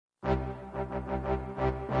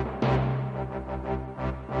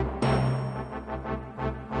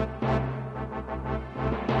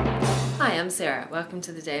Sarah. Welcome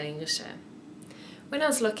to the Daily English Show. When I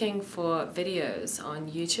was looking for videos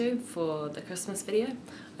on YouTube for the Christmas video,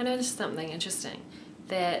 I noticed something interesting,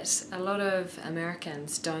 that a lot of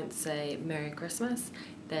Americans don't say Merry Christmas,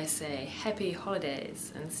 they say Happy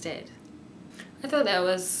Holidays instead. I thought that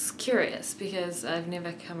was curious because I've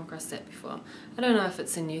never come across that before. I don't know if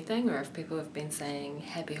it's a new thing or if people have been saying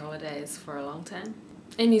Happy Holidays for a long time.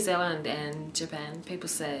 In New Zealand and Japan, people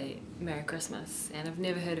say Merry Christmas, and I've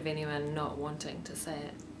never heard of anyone not wanting to say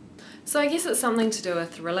it. So I guess it's something to do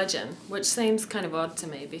with religion, which seems kind of odd to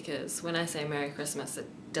me because when I say Merry Christmas it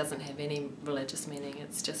doesn't have any religious meaning.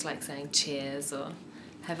 It's just like saying cheers or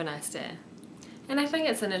have a nice day. And I think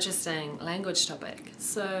it's an interesting language topic,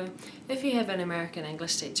 so if you have an American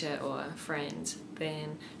English teacher or a friend,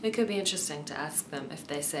 then it could be interesting to ask them if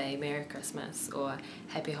they say Merry Christmas or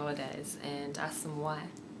Happy Holidays and ask them why.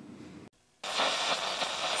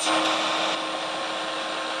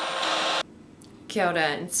 Kia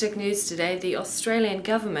ora. In Stick News today, the Australian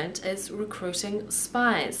government is recruiting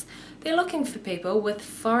spies. They're looking for people with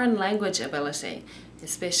foreign language ability,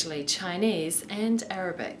 especially Chinese and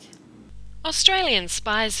Arabic. Australian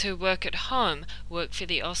spies who work at home work for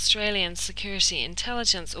the Australian Security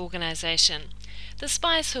Intelligence Organisation. The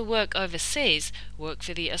spies who work overseas work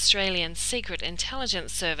for the Australian Secret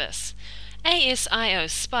Intelligence Service. ASIO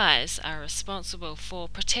spies are responsible for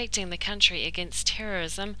protecting the country against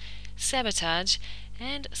terrorism, sabotage,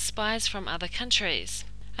 and spies from other countries.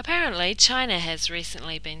 Apparently, China has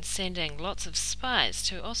recently been sending lots of spies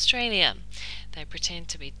to Australia. They pretend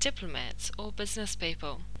to be diplomats or business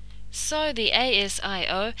people. So the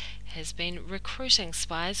ASIO has been recruiting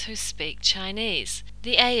spies who speak Chinese.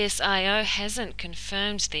 The ASIO hasn't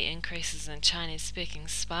confirmed the increases in Chinese-speaking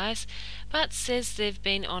spies, but says they've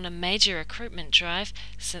been on a major recruitment drive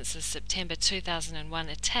since the September 2001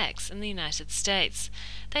 attacks in the United States.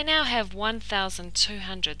 They now have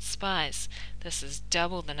 1,200 spies. This is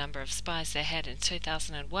double the number of spies they had in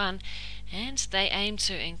 2001, and they aim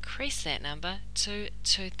to increase that number to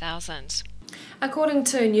 2,000. According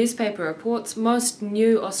to newspaper reports, most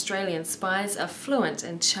new Australian spies are fluent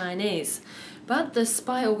in Chinese, but the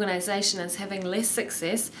spy organisation is having less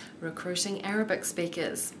success recruiting Arabic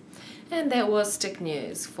speakers. And that was Stick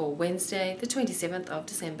News for Wednesday, the 27th of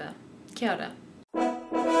December. Kia ora.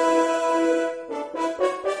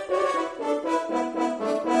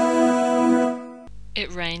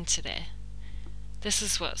 It rained today. This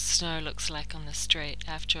is what snow looks like on the street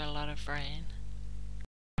after a lot of rain.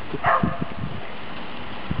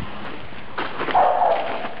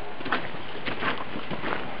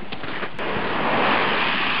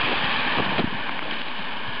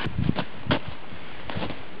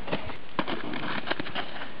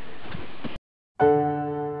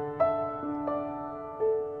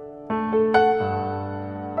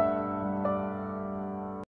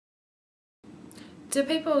 Do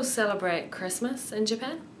people celebrate Christmas in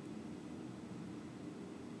Japan?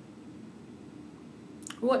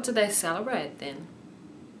 What do they celebrate then?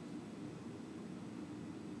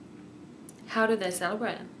 How do they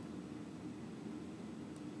celebrate?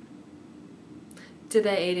 Do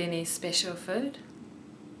they eat any special food?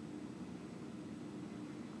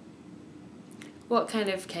 What kind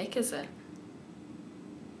of cake is it?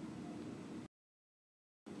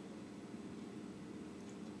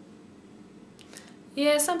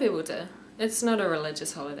 Yeah, some people do. It's not a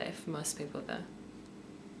religious holiday for most people though.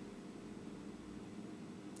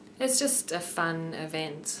 It's just a fun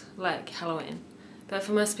event, like Halloween. But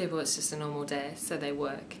for most people it's just a normal day, so they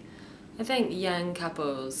work. I think young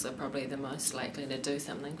couples are probably the most likely to do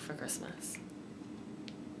something for Christmas.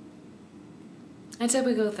 A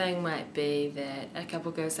typical thing might be that a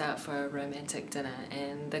couple goes out for a romantic dinner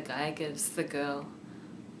and the guy gives the girl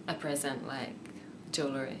a present like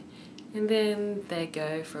jewellery. And then they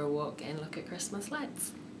go for a walk and look at Christmas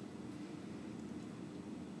lights.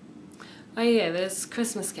 Oh yeah, there's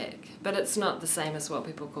Christmas cake, but it's not the same as what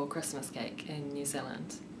people call Christmas cake in New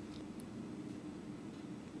Zealand.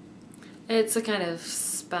 It's a kind of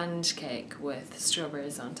sponge cake with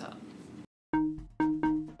strawberries on top.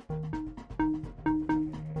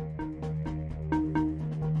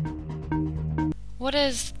 What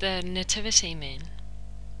does the nativity mean?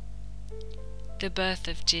 The birth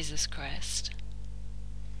of Jesus Christ.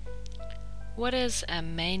 What is a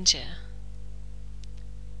manger?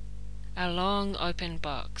 A long open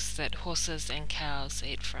box that horses and cows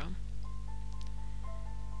eat from.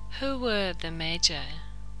 Who were the Magi?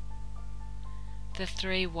 The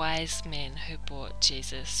 3 wise men who brought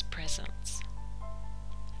Jesus presents.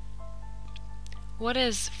 What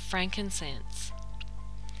is frankincense?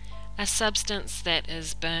 A substance that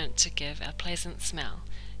is burnt to give a pleasant smell,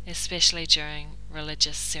 especially during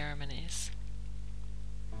religious ceremonies.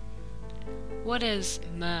 What is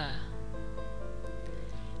myrrh?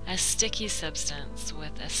 A sticky substance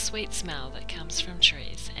with a sweet smell that comes from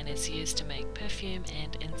trees and is used to make perfume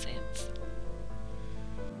and incense.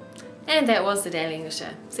 And that was the Daily English Show.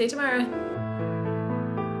 See you tomorrow.